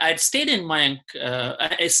I'd stayed in Mayank.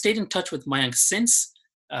 I stayed in touch with Mayank since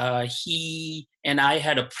he and I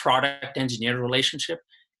had a product engineer relationship,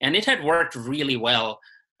 and it had worked really well.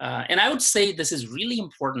 And I would say this is really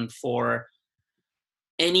important for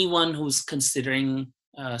anyone who's considering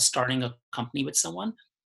starting a company with someone.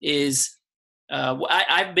 Is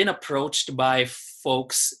I've been approached by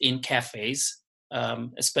folks in cafes,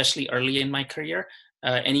 especially early in my career.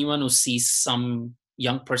 Anyone who sees some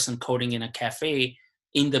young person coding in a cafe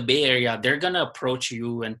in the Bay Area, they're going to approach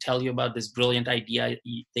you and tell you about this brilliant idea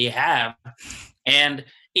they have. And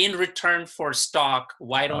in return for stock,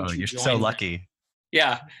 why don't Oh, you you're join so them? lucky.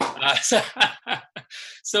 Yeah.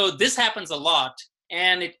 So this happens a lot,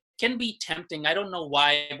 and it can be tempting. I don't know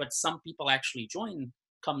why, but some people actually join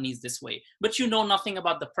companies this way. But you know nothing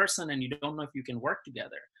about the person, and you don't know if you can work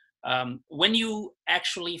together. When you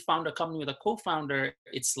actually found a company with a co-founder,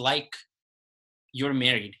 it's like you're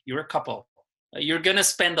married, you're a couple. You're going to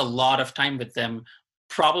spend a lot of time with them,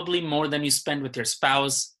 probably more than you spend with your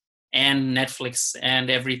spouse and Netflix and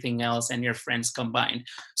everything else and your friends combined.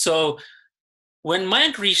 So when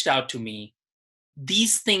Mayank reached out to me,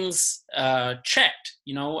 these things checked.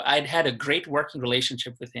 I'd had a great working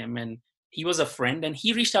relationship with him, and he was a friend. And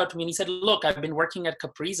he reached out to me and he said, "Look, I've been working at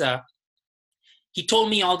Capriza." He told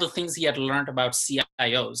me all the things he had learned about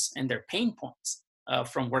CIOs and their pain points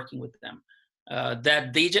from working with them.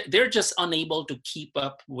 That they're just unable to keep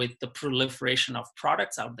up with the proliferation of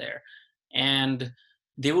products out there, and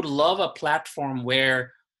they would love a platform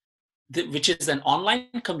which is an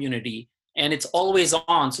online community, and it's always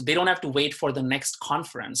on, so they don't have to wait for the next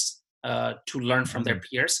conference to learn from their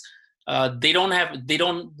peers. They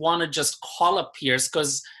don't want to just call up peers,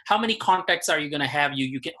 because how many contacts are you going to have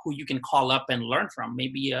who you can call up and learn from?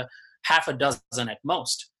 Maybe half a dozen at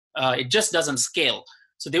most. It just doesn't scale.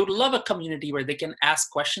 So they would love a community where they can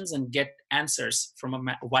ask questions and get answers from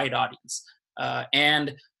a wide audience.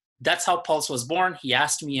 And that's how Pulse was born. He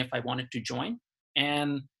asked me if I wanted to join,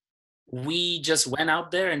 and we just went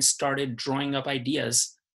out there and started drawing up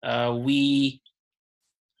ideas. We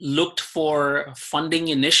looked for funding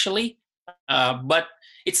initially, but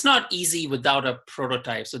it's not easy without a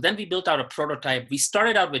prototype. So then we built out a prototype. We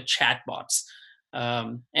started out with chatbots.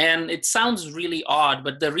 And it sounds really odd,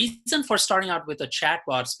 but the reason for starting out with a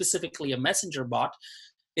chatbot, specifically a messenger bot,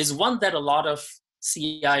 is one that a lot of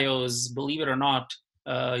CIOs, believe it or not,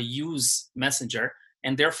 use Messenger,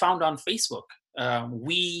 and they're found on Facebook.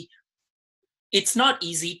 It's not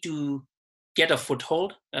easy to get a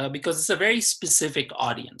foothold because it's a very specific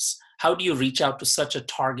audience. How do you reach out to such a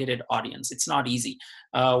targeted audience? It's not easy.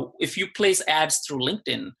 If you place ads through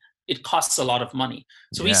LinkedIn, it costs a lot of money.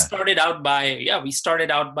 So we started out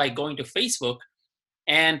by going to Facebook,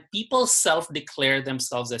 and people self-declare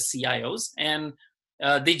themselves as CIOs, and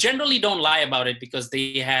they generally don't lie about it because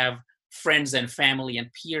they have friends and family and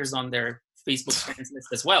peers on their Facebook friends list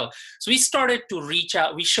as well. So we started to reach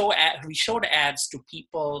out. We showed ads to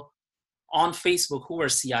people on Facebook who were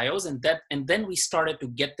CIOs, and then we started to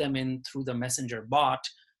get them in through the Messenger bot,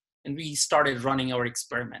 and we started running our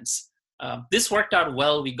experiments. This worked out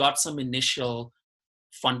well. We got some initial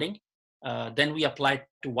funding. Then we applied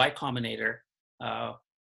to Y Combinator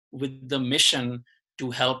with the mission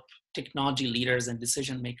to help technology leaders and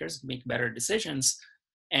decision makers make better decisions.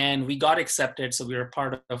 And we got accepted, so we were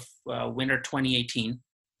part of Winter 2018.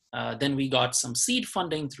 Then we got some seed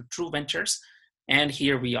funding through True Ventures, and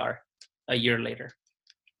here we are a year later.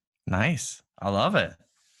 Nice. I love it.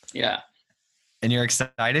 Yeah. And you're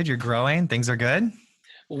excited? You're growing? Things are good?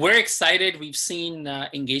 We're excited. We've seen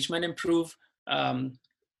engagement improve.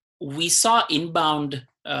 We saw inbound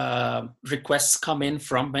requests come in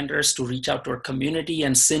from vendors to reach out to our community.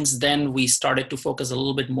 And since then, we started to focus a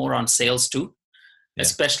little bit more on sales too,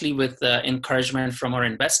 especially with encouragement from our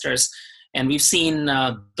investors. And we've seen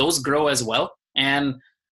those grow as well. And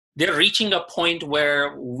they're reaching a point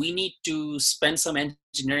where we need to spend some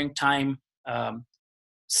engineering time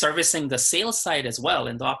servicing the sales side as well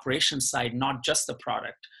and the operations side, not just the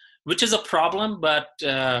product, which is a problem. But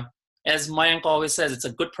as Mayank always says, it's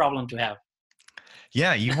a good problem to have.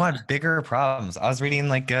 Yeah, you want bigger problems. I was reading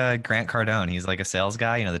like Grant Cardone. He's like a sales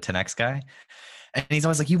guy, the 10X guy. And he's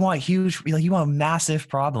always like, you want massive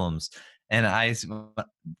problems. And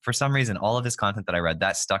for some reason, all of his content that I read,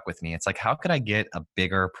 that stuck with me. It's like, how could I get a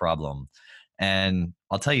bigger problem? And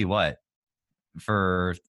I'll tell you what,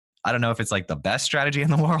 I don't know if it's like the best strategy in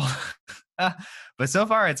the world, but so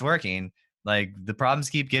far it's working. Like the problems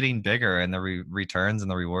keep getting bigger and the returns and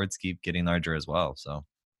the rewards keep getting larger as well. So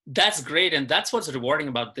that's great. And that's what's rewarding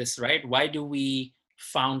about this, right? Why do we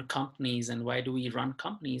found companies and why do we run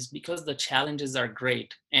companies? Because the challenges are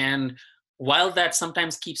great. And while that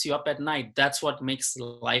sometimes keeps you up at night, that's what makes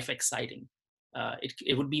life exciting.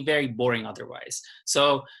 It would be very boring otherwise.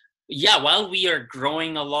 So yeah, while we are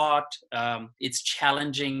growing a lot, it's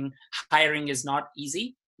challenging. Hiring is not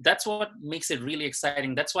easy. That's what makes it really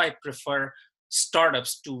exciting. That's why I prefer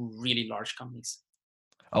startups to really large companies.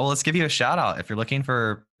 Oh, well, let's give you a shout out. If you're looking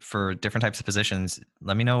for different types of positions,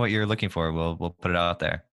 let me know what you're looking for. We'll put it out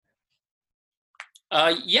there.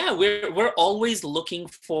 Yeah, we're always looking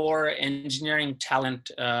for engineering talent,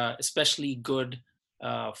 especially good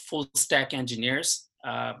full stack engineers.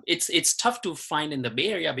 It's tough to find in the Bay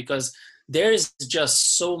Area because there is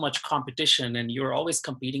just so much competition, and you're always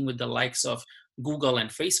competing with the likes of Google and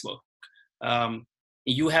Facebook.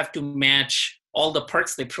 You have to match all the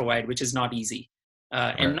perks they provide, which is not easy,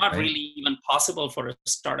 and not Right. really even possible for a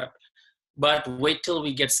startup. But wait till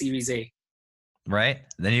we get Series A. Right.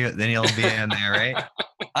 Then you'll be in there, right?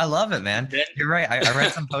 I love it, man. Then- You're right. I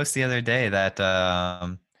read some posts the other day that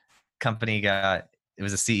company it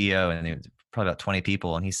was a CEO and it was probably about 20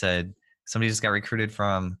 people. And he said, somebody just got recruited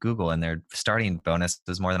from Google and their starting bonus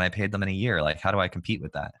was more than I paid them in a year. Like, how do I compete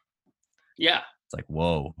with that? Yeah. It's like,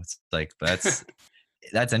 whoa. It's like,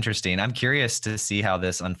 that's interesting. I'm curious to see how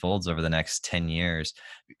this unfolds over the next 10 years.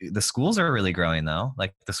 The schools are really growing though.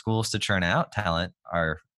 Like the schools to churn out talent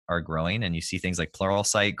are growing, and you see things like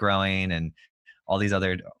Pluralsight growing and all these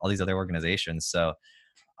other organizations. So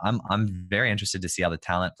I'm very interested to see how the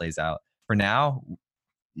talent plays out. For now,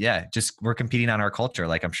 yeah, just we're competing on our culture,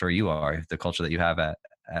 like I'm sure you are, the culture that you have at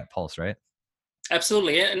Pulse, right?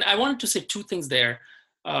 Absolutely. And I wanted to say two things there.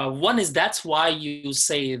 One is that's why you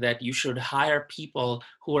say that you should hire people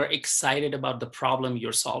who are excited about the problem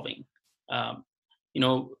you're solving. Um, you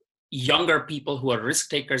know, younger people who are risk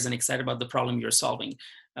takers and excited about the problem you're solving.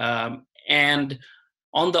 And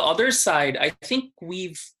on the other side, I think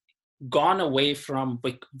we've gone away from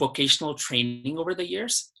vocational training over the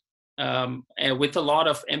years, and with a lot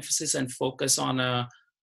of emphasis and focus on a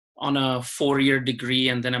 4-year degree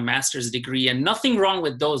and then a master's degree. And nothing wrong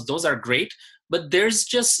with those are great, but there's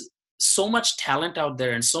just so much talent out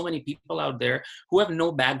there and so many people out there who have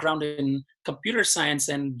no background in computer science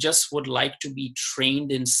and just would like to be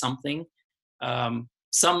trained in something,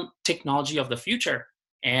 some technology of the future,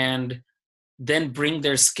 and then bring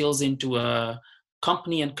their skills into a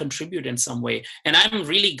company and contribute in some way. And I'm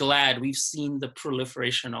really glad we've seen the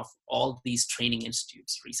proliferation of all these training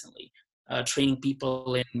institutes recently, training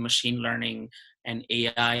people in machine learning and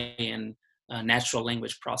AI and natural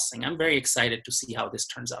language processing. I'm very excited to see how this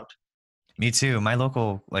turns out. Me too. My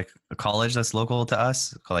local, like a college that's local to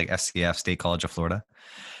us, called like SCF, State College of Florida.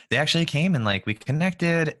 They actually came and like we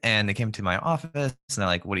connected, and they came to my office and they're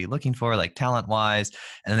like, what are you looking for, like talent wise?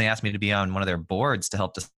 And then they asked me to be on one of their boards to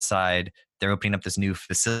help decide. They're opening up this new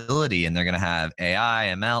facility and they're going to have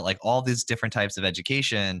AI, ML, like all these different types of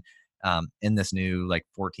education in this new like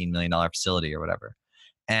 $14 million facility or whatever.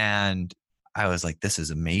 And I was like, this is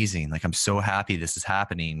amazing. Like, I'm so happy this is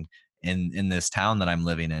happening in this town that I'm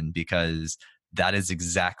living in, because that is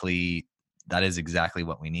exactly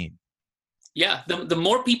what we need. Yeah, the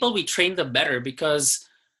more people we train, the better, because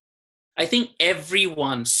I think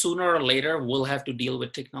everyone sooner or later will have to deal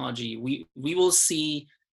with technology. We will see,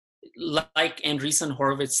 like Andreessen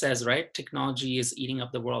Horowitz says, right? Technology is eating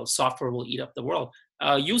up the world. Software will eat up the world.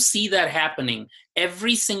 You see that happening.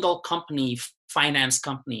 Every single company, finance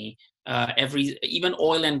company, even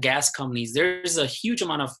oil and gas companies, there's a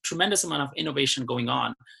tremendous amount of innovation going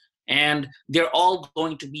on. And they're all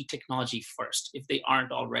going to be technology first if they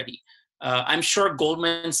aren't already. I'm sure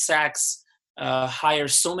Goldman Sachs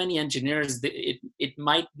hires so many engineers, it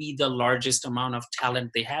might be the largest amount of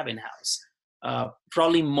talent they have in-house.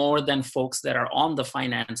 Probably more than folks that are on the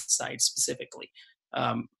finance side specifically.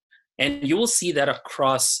 And you will see that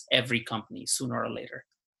across every company sooner or later.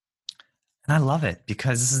 And I love it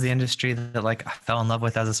because this is the industry that like I fell in love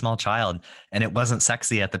with as a small child, and it wasn't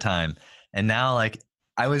sexy at the time. And now like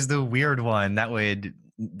I was the weird one that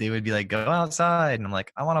they would be like, go outside. And I'm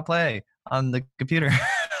like, I want to play on the computer,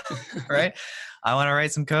 right? I want to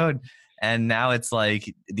write some code. And now it's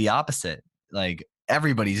like the opposite. Like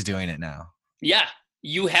everybody's doing it now. Yeah,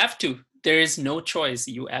 you have to. There is no choice.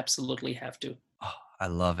 You absolutely have to. Oh, I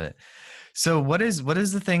love it. So what is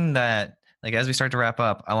the thing that, like, as we start to wrap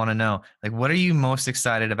up, I want to know, like, what are you most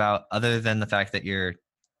excited about other than the fact that you're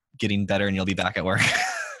getting better and you'll be back at work?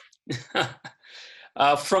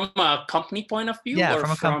 From a company point of view? Yeah, or from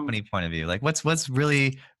a company point of view. Like what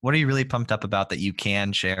are you really pumped up about that you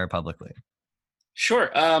can share publicly?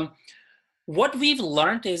 Sure. What we've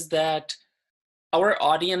learned is that our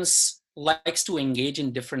audience likes to engage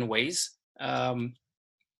in different ways.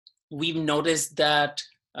 We've noticed that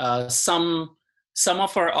Some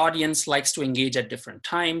of our audience likes to engage at different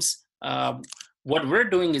times. What we're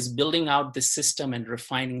doing is building out the system and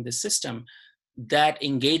refining the system that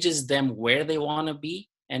engages them where they want to be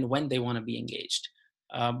and when they want to be engaged.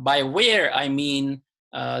 By where, I mean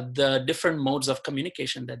the different modes of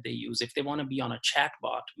communication that they use. If they want to be on a chat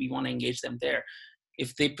bot, we want to engage them there.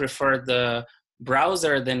 If they prefer the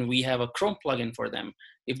browser, then we have a Chrome plugin for them.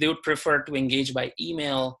 If they would prefer to engage by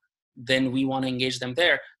email, then we want to engage them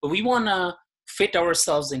there. But we want to fit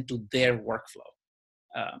ourselves into their workflow.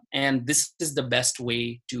 And this is the best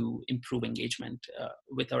way to improve engagement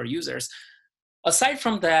with our users. Aside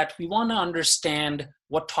from that, we want to understand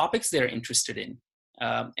what topics they're interested in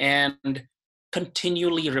and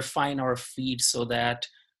continually refine our feed so that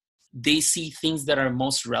they see things that are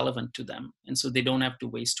most relevant to them, and so they don't have to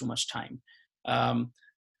waste too much time.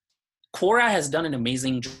 Quora has done an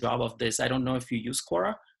amazing job of this. I don't know if you use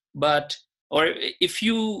Quora, or if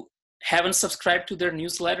you haven't subscribed to their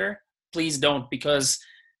newsletter, please don't, because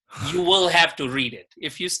you will have to read it.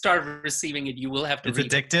 If you start receiving it, you will have to read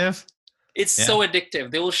it. It's addictive? It's so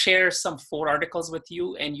addictive. They will share some 4 articles with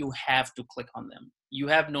you and you have to click on them. You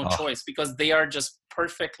have no choice because they are just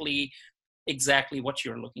perfectly exactly what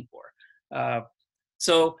you're looking for.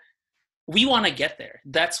 So we want to get there.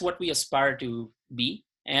 That's what we aspire to be.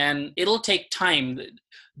 And it'll take time.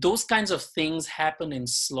 Those kinds of things happen in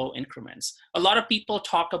slow increments. A lot of people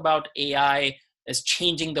talk about AI as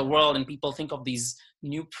changing the world, and people think of these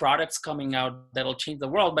new products coming out that'll change the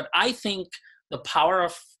world. But I think the power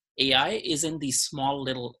of AI is in these small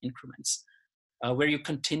little increments where you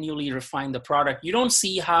continually refine the product. You don't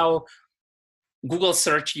see how Google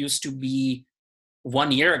search used to be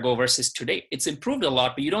 1 year ago versus today. It's improved a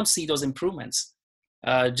lot, but you don't see those improvements.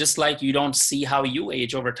 Just like you don't see how you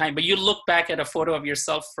age over time, but you look back at a photo of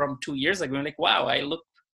yourself from 2 years ago and like, wow, I look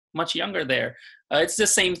much younger there. It's the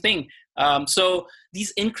same thing. So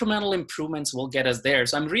these incremental improvements will get us there.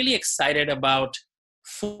 So I'm really excited about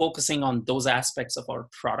focusing on those aspects of our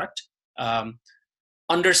product.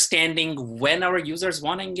 Understanding when our users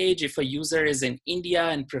want to engage. If a user is in India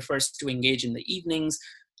and prefers to engage in the evenings,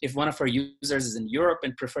 if one of our users is in Europe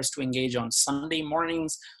and prefers to engage on Sunday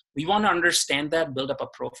mornings, we want to understand that, build up a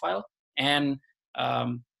profile, and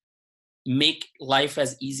make life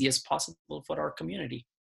as easy as possible for our community.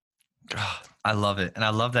 Oh, I love it. And I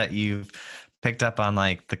love that you've picked up on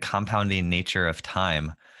like the compounding nature of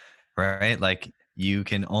time, right? Like you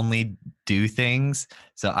can only do things.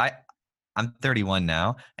 So I'm 31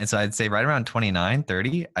 now. And so I'd say right around 29,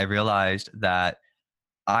 30, I realized that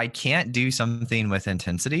I can't do something with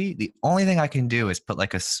intensity. The only thing I can do is put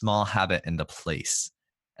like a small habit into place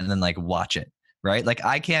and then like watch it, right? Like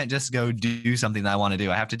I can't just go do something that I want to do.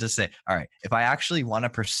 I have to just say, all right, if I actually want to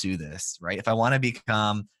pursue this, right? If I want to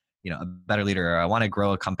become, a better leader, or I want to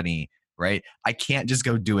grow a company, right? I can't just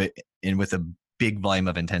go do it with a big volume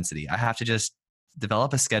of intensity. I have to just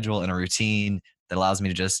develop a schedule and a routine that allows me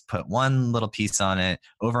to just put one little piece on it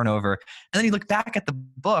over and over. And then you look back at the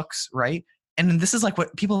books, right? And then this is like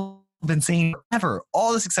what people have been saying forever.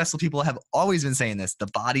 All the successful people have always been saying this. The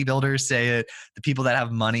bodybuilders say it. The people that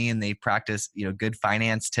have money and they practice, good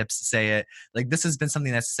finance tips say it. Like this has been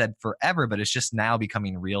something that's said forever, but it's just now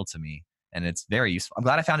becoming real to me. And it's very useful. I'm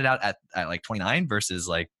glad I found it out at like 29 versus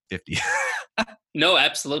like 50. No,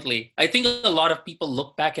 absolutely. I think a lot of people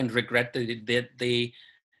look back and regret that they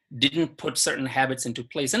didn't put certain habits into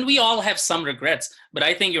place. And we all have some regrets, but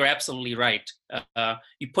I think you're absolutely right.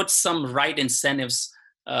 You put some right incentives.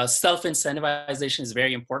 Self-incentivization is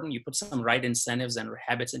very important. You put some right incentives and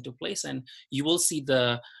habits into place, and you will see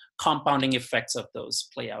the compounding effects of those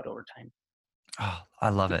play out over time. Oh, I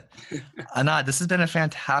love it. Anand, this has been a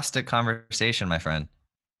fantastic conversation, my friend.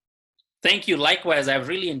 Thank you. Likewise, I've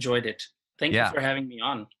really enjoyed it. Thank you for having me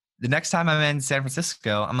on. The next time I'm in San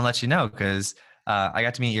Francisco, I'm going to let you know because I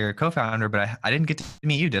got to meet your co-founder, but I didn't get to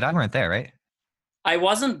meet you. Did I? You weren't there, right? I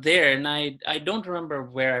wasn't there, and I don't remember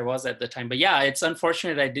where I was at the time. But yeah, it's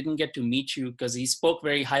unfortunate I didn't get to meet you because he spoke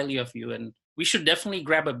very highly of you, and we should definitely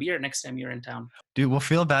grab a beer next time you're in town. Dude, we'll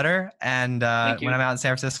feel better. And when I'm out in San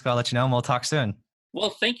Francisco, I'll let you know and we'll talk soon. Well,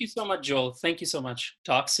 thank you so much, Joel. Thank you so much.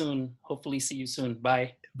 Talk soon. Hopefully see you soon.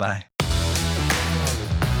 Bye. Bye.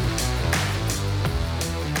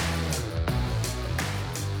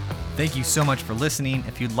 Thank you so much for listening.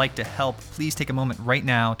 If you'd like to help, please take a moment right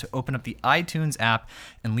now to open up the iTunes app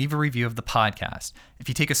and leave a review of the podcast. If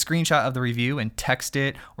you take a screenshot of the review and text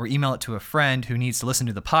it or email it to a friend who needs to listen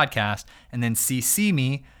to the podcast, and then CC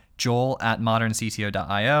me,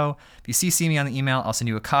 joel@moderncto.io. If you CC me on the email, I'll send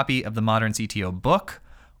you a copy of the Modern CTO book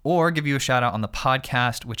or give you a shout out on the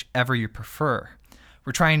podcast, whichever you prefer.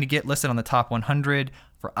 We're trying to get listed on the top 100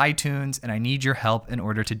 for iTunes, and I need your help in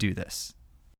order to do this.